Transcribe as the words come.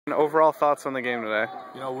Overall thoughts on the game today?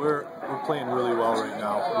 You know, we're playing really well right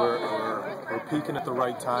now. We're peaking at the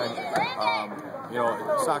right time. You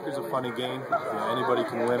know, soccer's a funny game. You know, anybody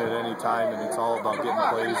can win at any time, and it's all about getting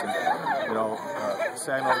plays. And you know,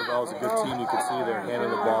 Saginaw Novel is a good team. You can see they're handling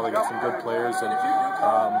the ball. They got some good players, and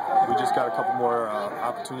we just got a couple more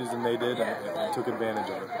opportunities than they did, and took advantage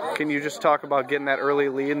of it. Can you just talk about getting that early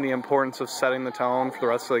lead and the importance of setting the tone for the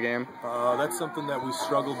rest of the game? That's something that we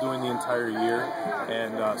struggled doing the entire year,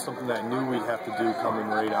 and something that I knew we'd have to do coming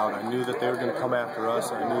right out. I knew that they were going to come after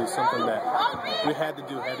us. I knew something that we had to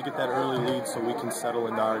do, had to get that early lead so we can settle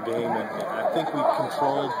into our game. And I think we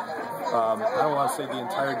controlled, I don't want to say the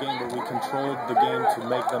entire game, but we controlled the game to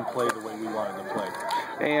make them play the way we wanted to play.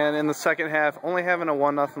 And in the second half, only having a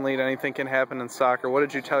 1-0 lead, anything can happen in soccer. What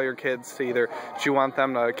did you tell your kids to either, did you want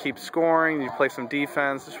them to keep scoring, did you play some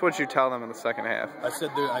defense? Just what did you tell them in the second half? I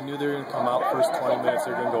said I knew they were going to come out first 20 minutes,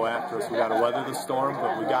 they're going to go after us. We got to weather the storm,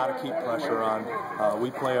 but we got to keep pressure on.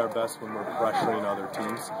 We play our best when we're pressuring other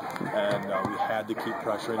teams, and we had to keep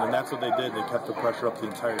pressuring, and that's what they did. They kept the pressure up the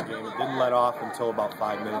entire game. It didn't let off until about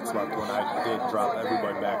 5 minutes left when I did drop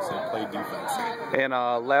everybody back, so play defense. And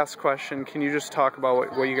last question, can you just talk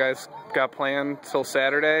about what you guys got planned till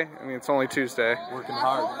Saturday? I mean, it's only Tuesday. Working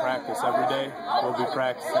hard, practice every day. We'll be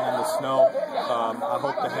practicing in the snow. I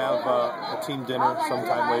hope to have a team dinner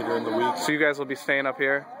sometime later in the week. So you guys will be staying up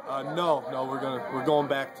here? No, we're going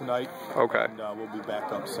back tonight. Okay. And we'll be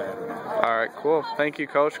back up Saturday. All right, cool. Thank you,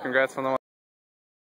 Coach. Congrats on the